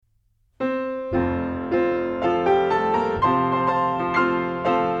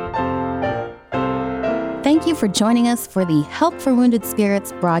you for joining us for the Help for Wounded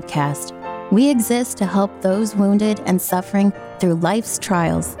Spirits broadcast. We exist to help those wounded and suffering through life's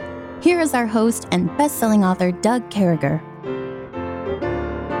trials. Here is our host and best-selling author, Doug Carriger.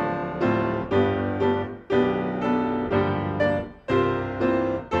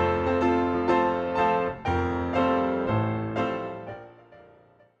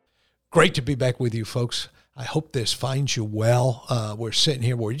 Great to be back with you, folks. I hope this finds you well. We're sitting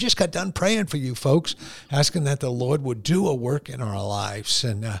here. We just got done praying for you, folks, asking that the Lord would do a work in our lives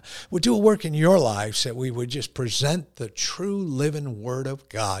and would do a work in your lives, that we would just present the true living Word of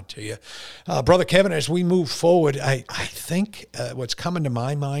God to you. Brother Kevin, as we move forward, I think what's coming to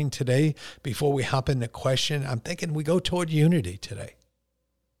my mind today, before we hop into question, I'm thinking we go toward unity today.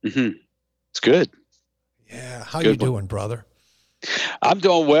 Mm-hmm. It's good. Yeah. How you doing, brother? I'm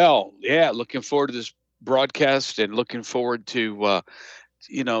doing well. Yeah, looking forward to this broadcast and looking forward to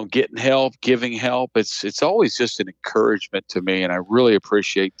getting help, giving help. It's always just an encouragement to me, and I really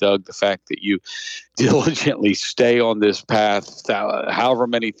appreciate, Doug, the fact that you diligently stay on this path, however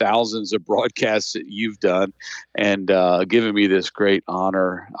many thousands of broadcasts that you've done, and giving me this great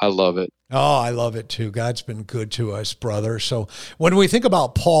honor. I love it. Oh, I love it too. God's been good to us, brother. So when we think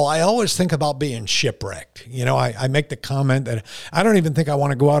about Paul, I always think about being shipwrecked. You know, I make the comment that I don't even think I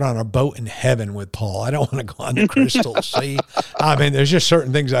want to go out on a boat in heaven with Paul. I don't want to go on the crystal sea. I mean, there's just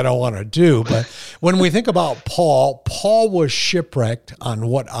certain things I don't want to do. But when we think about Paul was shipwrecked on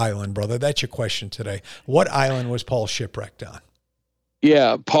what island, brother? That's your question today. What island was Paul shipwrecked on?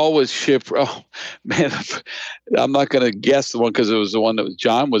 Yeah, Paul was shipwrecked. Oh, man, I'm not going to guess the one because it was the one that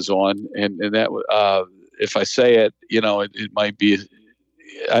John was on. And that, if I say it, it might be,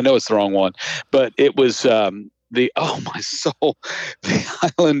 I know it's the wrong one, but it was the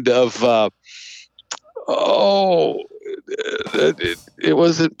island of, it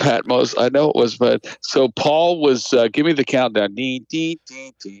wasn't Patmos. I know it was, but so Paul was, give me the countdown.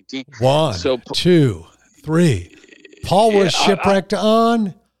 1, 2, 3. Paul was shipwrecked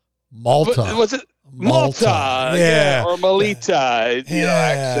on Malta. Was it Malta? Yeah. Or Melita. Acts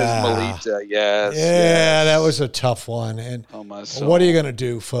says Melita. Yes. Yeah, that was a tough one. And my soul. What are you going to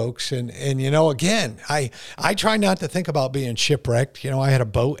do, folks? And again, I try not to think about being shipwrecked. I had a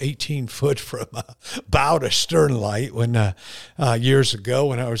boat 18 foot from bow to stern light when years ago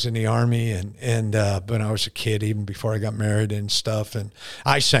when I was in the Army and when I was a kid, even before I got married and stuff. And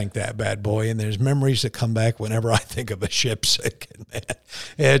I sank that bad boy. And there's memories that come back whenever I think of a ship sinking.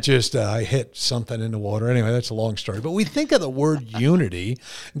 It just, I hit something in the water. Anyway, that's a long story. But we think of the word unity.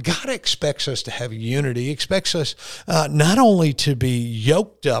 God expects us to have unity. He expects us not only to be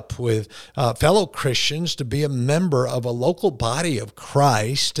yoked up with fellow Christians, to be a member of a local body of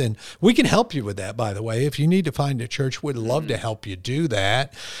Christ. And we can help you with that, by the way. If you need to find a church, we'd love to help you do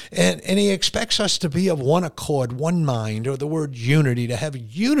that. And he expects us to be of one accord, one mind, or the word unity, to have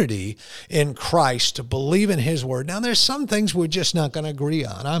unity in Christ, to believe in his word. Now, there's some things we're just not going to agree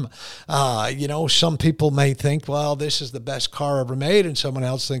on. Some people may think, well, this is the best car ever made, and someone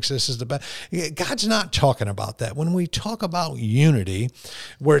else thinks this is the best. God's not talking about that. When we talk about unity,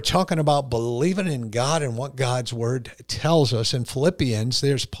 we're talking about believing in God and what God's word tells us. In Philippians,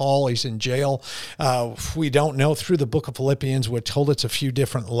 there's Paul. He's in jail. We don't know. Through the book of Philippians, we're told it's a few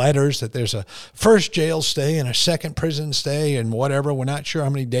different letters, that there's a first jail stay and a second prison stay and whatever. We're not sure how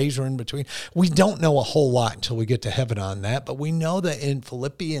many days are in between. We don't know a whole lot until we get to heaven on that, but we know that in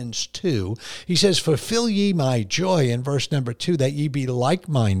Philippians 2, he says, fulfill ye my joy, in verse number 2, that ye be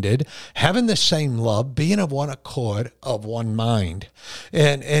like-minded, having the same love, being of one accord, of one mind.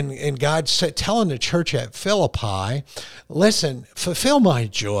 And God said, telling the church at Philippi, listen, fulfill my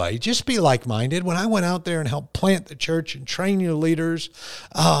joy. Just be like-minded. When I went out there and helped plant the church and train your leaders,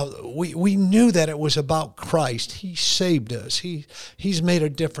 we knew that it was about Christ. He saved us. He's made a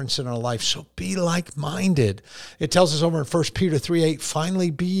difference in our life. So be like-minded. It tells us over in 1 Peter 3:8, finally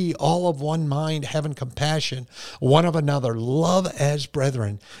be ye all of one mind, having compassion one of another, love as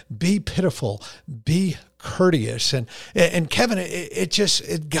brethren, be pitiful, be courteous. And Kevin,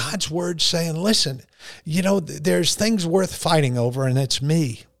 it God's word saying, listen, there's things worth fighting over, and it's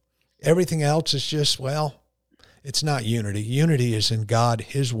me. Everything else is just, it's not unity. Unity is in God,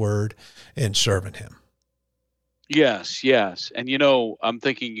 his word, and serving him. Yes. And, I'm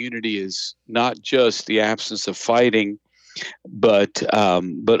thinking unity is not just the absence of fighting, but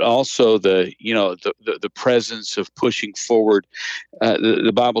also the presence of pushing forward.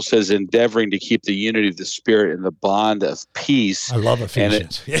 The Bible says endeavoring to keep the unity of the Spirit and the bond of peace. I love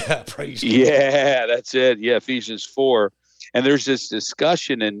Ephesians. Praise God. Yeah, that's it. Yeah, Ephesians 4. And there's this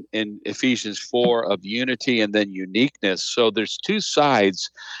discussion in Ephesians 4 of unity and then uniqueness. So there's two sides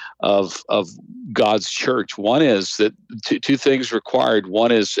of God's church. One is that two things required.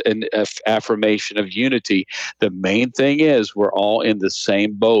 One is an affirmation of unity. The main thing is we're all in the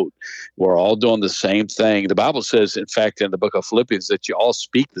same boat. We're all doing the same thing. The Bible says, in fact, in the book of Philippians, that you all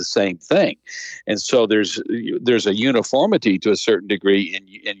speak the same thing. And so there's a uniformity to a certain degree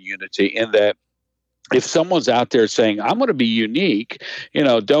in unity, in that if someone's out there saying, I'm going to be unique,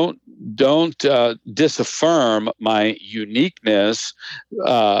 don't disaffirm my uniqueness.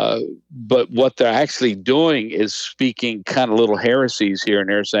 But what they're actually doing is speaking kind of little heresies here and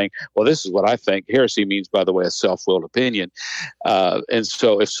there, saying, well, this is what I think. Heresy means, by the way, a self-willed opinion. And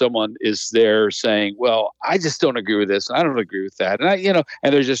so if someone is there saying, well, I just don't agree with this, and I don't agree with that, and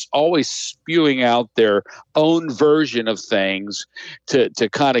and they're just always spewing out their own version of things to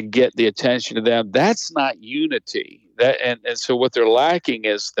kind of get the attention of them, that's not unity. And so what they're lacking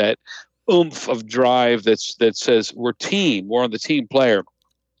is that oomph of drive that says we're on the team player.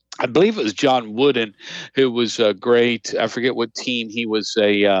 I believe it was John Wooden, who was a great, I forget what team he was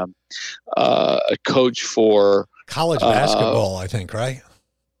a coach for. College basketball, I think, right?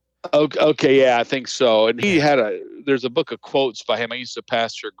 Okay, yeah, I think so. And he had there's a book of quotes by him. I used to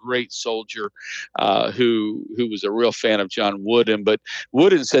pastor a great soldier who was a real fan of John Wooden. But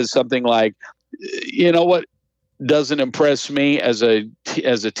Wooden says something like, what doesn't impress me as a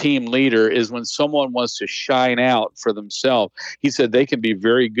team leader is when someone wants to shine out for themselves. He said they can be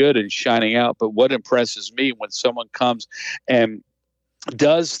very good in shining out, but what impresses me when someone comes and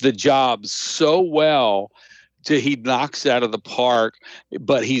does the job so well he knocks it out of the park,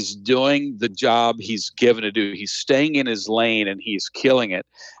 but he's doing the job he's given to do. He's staying in his lane and he's killing it.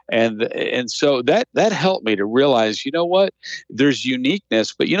 And so that helped me to realize, what, there's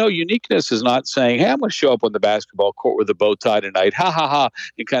uniqueness, but uniqueness is not saying, hey, I'm going to show up on the basketball court with a bow tie tonight, ha ha ha,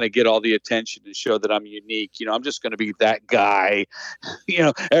 and kind of get all the attention and show that I'm unique. I'm just going to be that guy.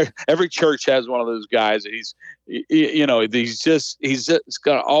 Every church has one of those guys. And he's just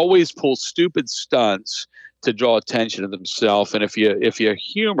going to always pull stupid stunts to draw attention to themselves. And if you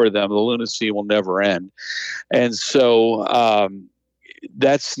humor them, the lunacy will never end. And so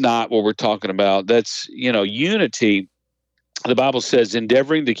that's not what we're talking about. That's, unity. The Bible says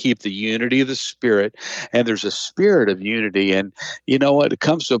endeavoring to keep the unity of the Spirit, and there's a spirit of unity. And you know what? It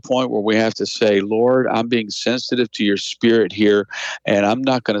comes to a point where we have to say, Lord, I'm being sensitive to your Spirit here, and I'm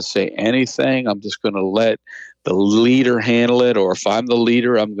not going to say anything. I'm just going to let the leader handle it. Or if I'm the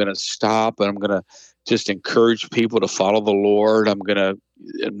leader, I'm going to stop and I'm going to just encourage people to follow the Lord. I'm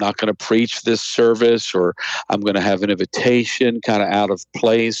not going to preach this service, or I'm going to have an invitation kind of out of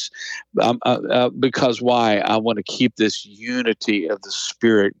place. Because why? I want to keep this unity of the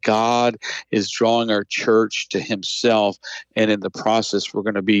Spirit. God is drawing our church to himself, and in the process, we're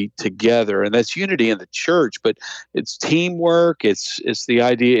going to be together. And that's unity in the church, but it's teamwork. It's the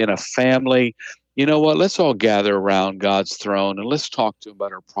idea in a family. You know what? Let's all gather around God's throne and let's talk to him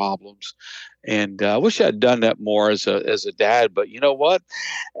about our problems. And I wish I'd done that more as a dad, but you know what?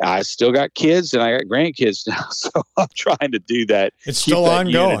 I still got kids and I got grandkids now, so I'm trying to do that. It's still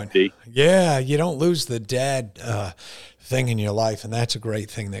ongoing. Unity. Yeah, you don't lose the dad thing in your life, and that's a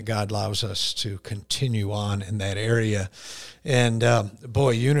great thing that God allows us to continue on in that area. And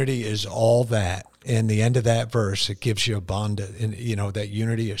boy, unity is all that. In the end of that verse, it gives you a bond, and that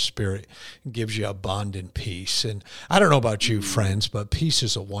unity of spirit gives you a bond in peace. And I don't know about you, friends, but peace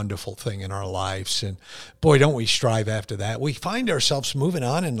is a wonderful thing in our lives. And boy, don't we strive after that. We find ourselves moving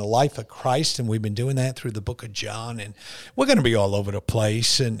on in the life of Christ, and we've been doing that through the book of John. And we're going to be all over the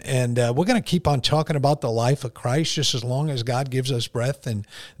place, and we're going to keep on talking about the life of Christ just as long as God gives us breath and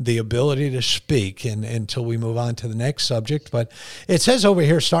the ability to speak, and until we move on to the next subject. But it says over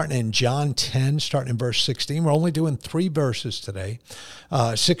here, starting in John 10, starting in verse 16. We're only doing 3 verses today,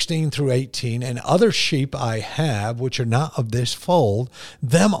 16 through 18. And other sheep I have, which are not of this fold,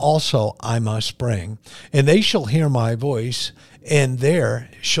 them also I must bring. And they shall hear my voice, and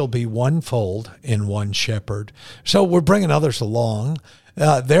there shall be one fold and one shepherd. So we're bringing others along.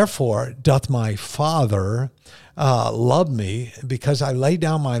 Therefore doth my Father love me, because I lay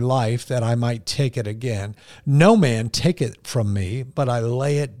down my life that I might take it again. No man take it from me, but I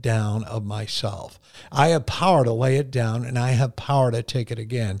lay it down of myself. I have power to lay it down, and I have power to take it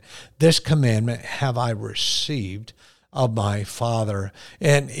again. This commandment have I received of my Father.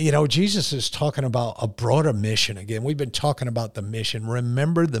 And, Jesus is talking about a broader mission. Again, we've been talking about the mission.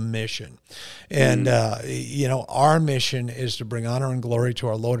 Remember the mission. And, our mission is to bring honor and glory to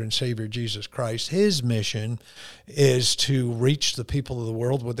our Lord and Savior, Jesus Christ. His mission is to reach the people of the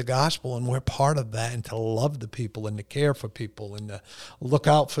world with the gospel, and we're part of that, and to love the people and to care for people and to look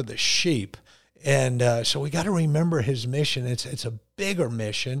out for the sheep. And so we got to remember his mission. It's a bigger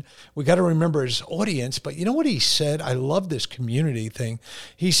mission. We got to remember his audience. But you know what he said? I love this community thing.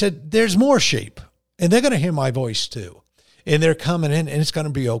 He said, there's more sheep, and they're going to hear my voice too. And they're coming in, and it's going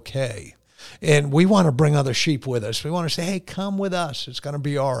to be okay. And we want to bring other sheep with us. We want to say, hey, come with us. It's going to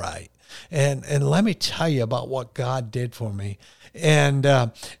be all right. And let me tell you about what God did for me. And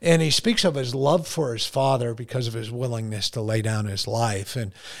he speaks of his love for his Father because of his willingness to lay down his life.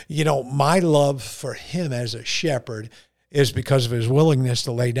 And, my love for him as a shepherd is because of his willingness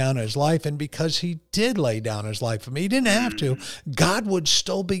to lay down his life, and because he did lay down his life for me. He didn't have to. God would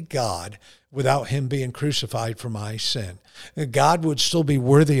still be God without him being crucified for my sin. God would still be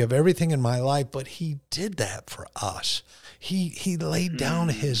worthy of everything in my life, but he did that for us. He laid down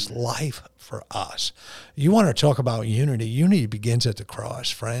his life for us. You want to talk about unity? Unity begins at the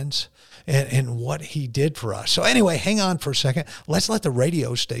cross, friends, and what he did for us. So anyway, hang on for a second. Let's let the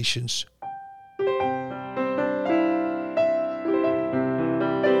radio stations.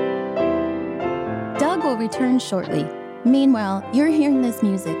 Doug will return shortly. Meanwhile, you're hearing this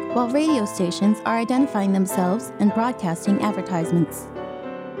music while radio stations are identifying themselves and broadcasting advertisements.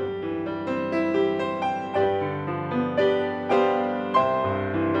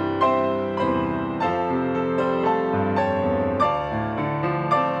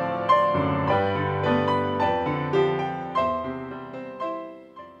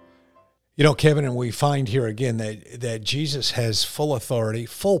 Kevin, and we find here again that Jesus has full authority,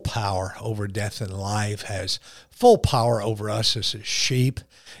 full power over death and life, has full power over us as his sheep.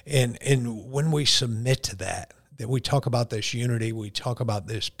 And when we submit to that we talk about this unity, we talk about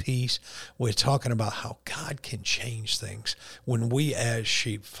this peace, we're talking about how God can change things when we as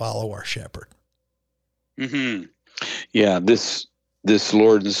sheep follow our shepherd. Mm-hmm. Yeah, this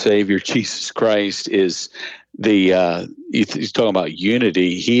Lord and Savior, Jesus Christ, is he's talking about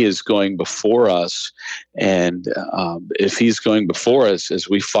unity. He is going before us, and if he's going before us as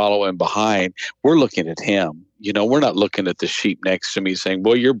we follow him behind, we're looking at him. We're not looking at the sheep next to me saying,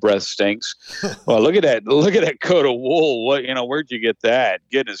 boy, your breath stinks. Well, look at that coat of wool. What, where'd you get that?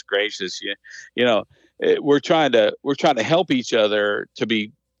 Goodness gracious. We're trying to help each other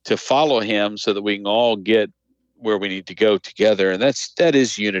to follow him so that we can all get where we need to go together. And that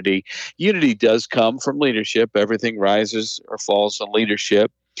is unity. Unity does come from leadership. Everything rises or falls on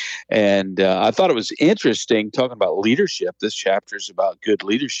leadership. And I thought it was interesting talking about leadership. This chapter is about good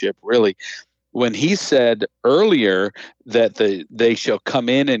leadership, really. When he said earlier that they shall come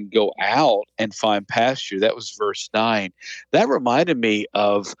in and go out and find pasture, that was verse 9. That reminded me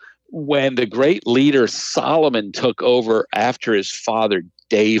of when the great leader Solomon took over after his father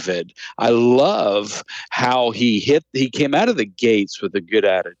David. I love how he came out of the gates with a good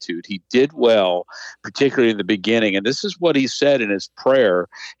attitude. He did well, particularly in the beginning. And this is what he said in his prayer.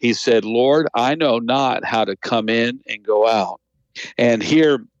 He said, Lord, I know not how to come in and go out. And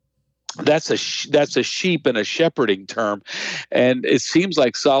here, that's a sheep and a shepherding term. And it seems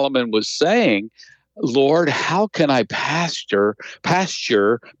like Solomon was saying, Lord, how can I pasture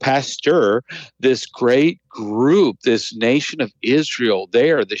this great group, this nation of Israel?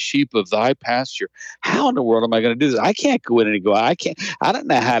 They are the sheep of thy pasture. How in the world am I going to do this? I can't go in and go out. I don't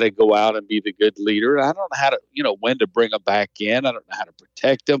know how to go out and be the good leader. I don't know how to, when to bring them back in. I don't know how to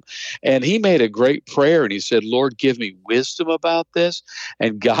protect them. And he made a great prayer and he said, Lord, give me wisdom about this.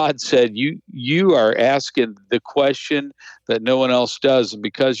 And God said, you are asking the question that no one else does. And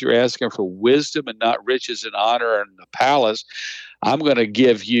because you're asking for wisdom and not riches and honor and the palace, I'm going to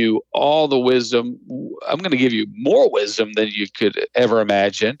give you all the wisdom. I'm going to give you more wisdom than you could ever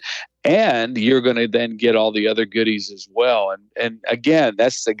imagine. And you're going to then get all the other goodies as well. And again,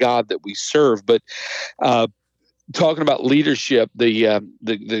 that's the God that we serve. But talking about leadership,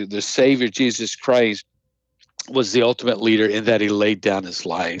 the Savior, Jesus Christ, was the ultimate leader in that he laid down his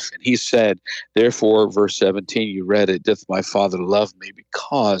life. And he said, therefore, verse 17, you read it, doth my Father love me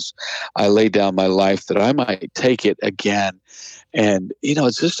because I laid down my life that I might take it again. And,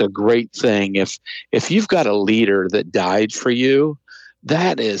 it's just a great thing. If you've got a leader that died for you,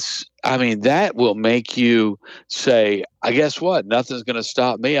 that will make you say, I guess what? Nothing's going to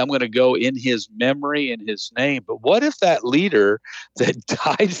stop me. I'm going to go in his memory, in his name. But what if that leader that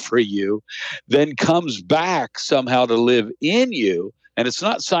died for you then comes back somehow to live in you And it's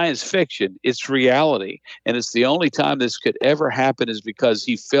not science fiction, it's reality. And it's the only time this could ever happen is because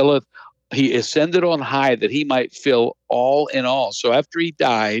he ascended on high that he might fill all in all. So after he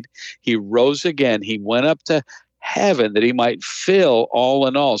died, he rose again. He went up to heaven that he might fill all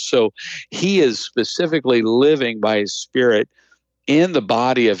in all. So he is specifically living by his Spirit in the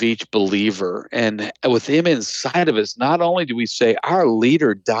body of each believer. And with him inside of us, not only do we say our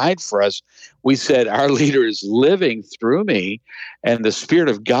leader died for us, we said our leader is living through me, and the Spirit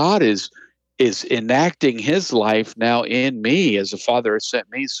of God is enacting his life now in me. As the Father has sent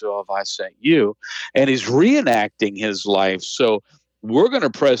me, so have I sent you. And he's reenacting his life. So we're going to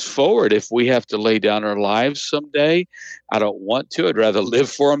press forward if we have to lay down our lives someday. I don't want to. I'd rather live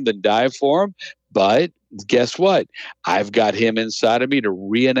for him than die for him. But guess what? I've got him inside of me to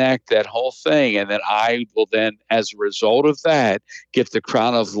reenact that whole thing. And then I will then, as a result of that, get the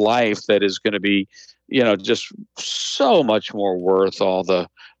crown of life that is going to be, just so much more worth all the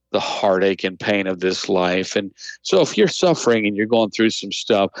heartache and pain of this life. And so if you're suffering and you're going through some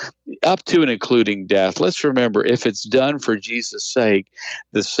stuff up to and including death, let's remember, if it's done for Jesus' sake,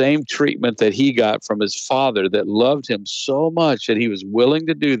 the same treatment that he got from his Father that loved him so much that he was willing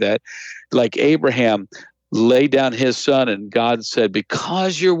to do that, like Abraham laid down his son, and God said,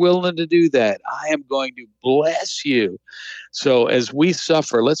 because you're willing to do that, I am going to bless you. So as we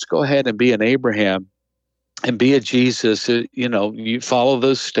suffer, let's go ahead and be an Abraham and be a Jesus. You follow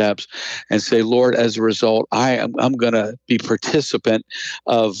those steps and say, Lord, as a result, I'm going to be participant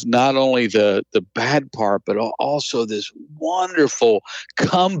of not only the bad part, but also this wonderful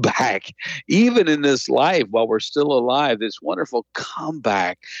comeback, even in this life while we're still alive, this wonderful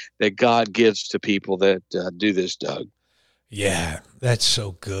comeback that God gives to people that do this, Doug. Yeah, that's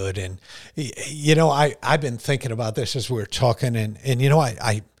so good. And, I've been thinking about this as we were talking, and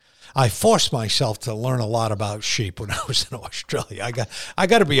I forced myself to learn a lot about sheep when I was in Australia. I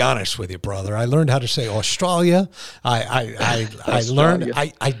got to be honest with you, brother. I learned how to say Australia. I learned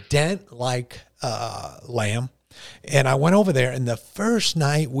I didn't like lamb. And I went over there, and the first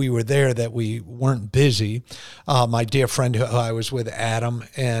night we were there that we weren't busy, my dear friend who I was with, Adam,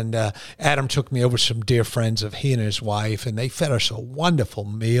 and Adam took me over some dear friends of he and his wife, and they fed us a wonderful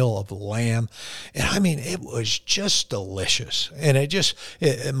meal of lamb. And I mean, it was just delicious.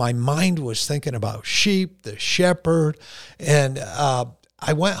 And my mind was thinking about sheep, the shepherd, and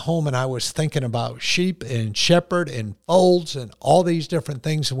I went home and I was thinking about sheep and shepherd and folds and all these different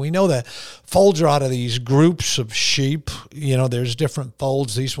things. And we know that folds are out of these groups of sheep. There's different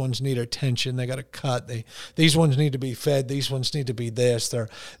folds. These ones need attention. They got to cut. These ones need to be fed. These ones need to be this.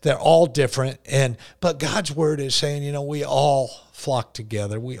 They're all different. But God's word is saying, we all flock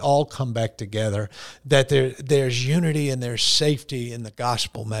together. We all come back together, that there's unity and there's safety in the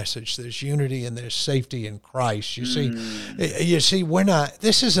gospel message. There's unity and there's safety in Christ. You see,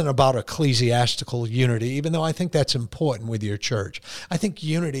 this isn't about ecclesiastical unity, even though I think that's important with your church. I think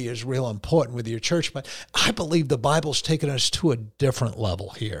unity is real important with your church, but I believe the Bible's taken us to a different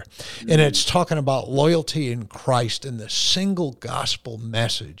level here. And it's talking about loyalty in Christ and the single gospel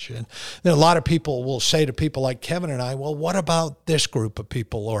message. And a lot of people will say to people like Kevin and I, well, what about this group of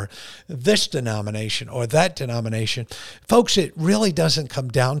people or this denomination or that denomination? Folks, it really doesn't come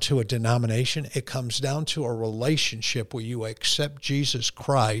down to a denomination. It comes down to a relationship where you accept Jesus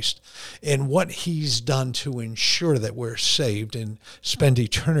Christ and what he's done to ensure that we're saved and spend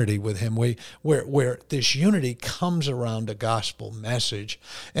eternity with him. Where this unity comes around a gospel message.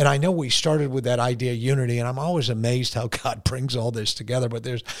 And I know we started with that idea of unity, and I'm always amazed how God brings all this together, but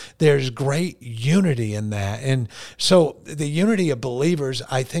there's great unity in that. And so the unity of believers,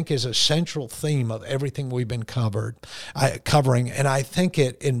 I think, is a central theme of everything we've been covering. And I think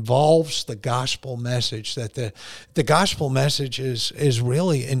it involves the gospel message, that the gospel message is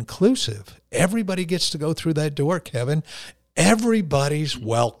really inclusive. Everybody gets to go through that door, Kevin. Everybody's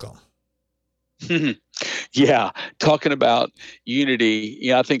welcome. Yeah. Talking about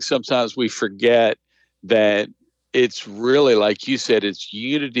unity, I think sometimes we forget that it's really, like you said, it's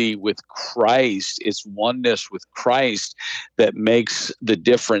unity with Christ. It's oneness with Christ that makes the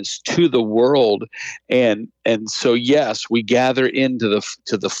difference to the world. And so, yes, we gather into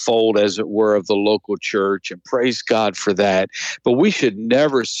the fold, as it were, of the local church, and praise God for that. But we should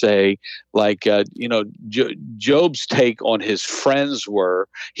never say, like, Job's take on his friends were,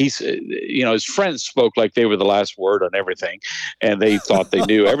 his friends spoke like they were the last word on everything, and they thought they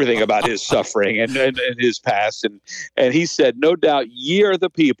knew everything about his suffering and his past. And And he said, no doubt ye are the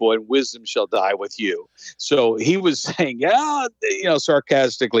people, and wisdom shall die with you. So he was saying,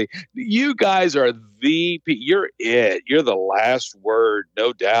 sarcastically, you guys are you're it. You're the last word,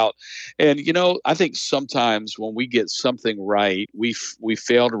 no doubt. And, I think sometimes when we get something right, we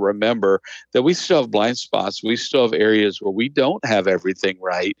fail to remember that we still have blind spots. We still have areas where we don't have everything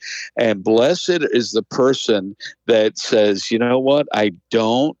right. And blessed is the person that says, you know what, I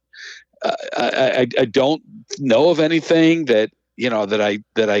don't know of anything that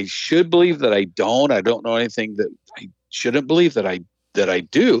I should believe that I don't. I don't know anything that I shouldn't believe that I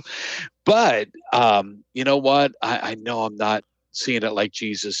do. But you know what? I know I'm not seeing it like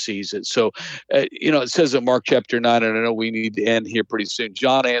Jesus sees it. So, it says in Mark chapter 9, and I know we need to end here pretty soon.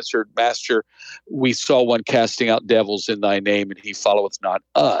 John answered, Master, we saw one casting out devils in thy name, and he followeth not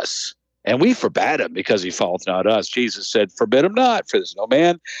us. And we forbade him because he followeth not us. Jesus said, forbid him not, for there's no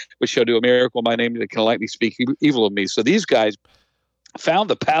man which shall do a miracle in my name that can lightly speak evil of me. So these guys found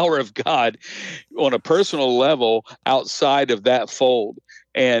the power of God on a personal level outside of that fold.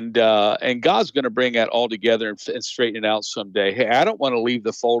 And God's going to bring that all together and straighten it out someday. Hey, I don't want to leave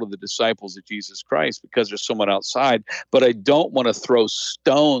the fold of the disciples of Jesus Christ because there's someone outside, but I don't want to throw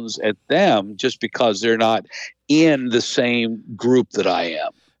stones at them just because they're not in the same group that I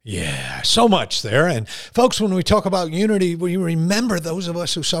am. Yeah, so much there. And folks, when we talk about unity, we remember those of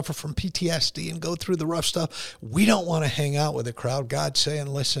us who suffer from PTSD and go through the rough stuff. We don't want to hang out with a crowd. God's saying,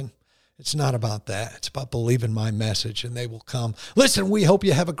 listen, it's not about that. It's about believing my message, and they will come. Listen, we hope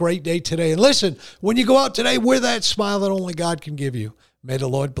you have a great day today. And listen, when you go out today, wear that smile that only God can give you. May the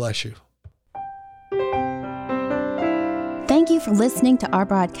Lord bless you. Thank you for listening to our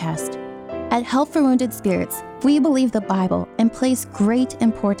broadcast. At Help for Wounded Spirits, we believe the Bible and place great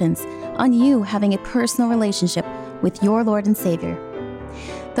importance on you having a personal relationship with your Lord and Savior.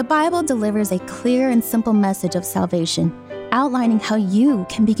 The Bible delivers a clear and simple message of salvation, outlining how you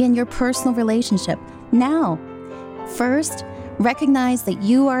can begin your personal relationship now. First, recognize that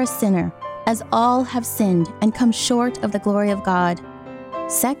you are a sinner, as all have sinned and come short of the glory of God.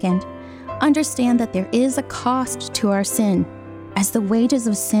 Second, understand that there is a cost to our sin, as the wages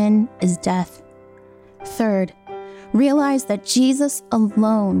of sin is death. Third, realize that Jesus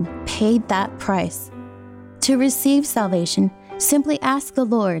alone paid that price. To receive salvation, simply ask the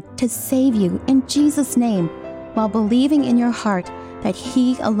Lord to save you in Jesus' name, while believing in your heart that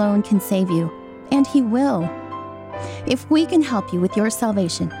He alone can save you, and He will. If we can help you with your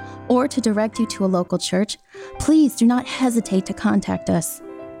salvation or to direct you to a local church, please do not hesitate to contact us.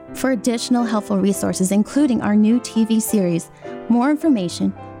 For additional helpful resources, including our new TV series, more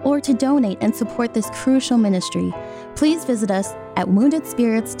information, or to donate and support this crucial ministry, please visit us at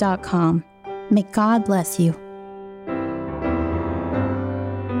woundedspirits.com. May God bless you.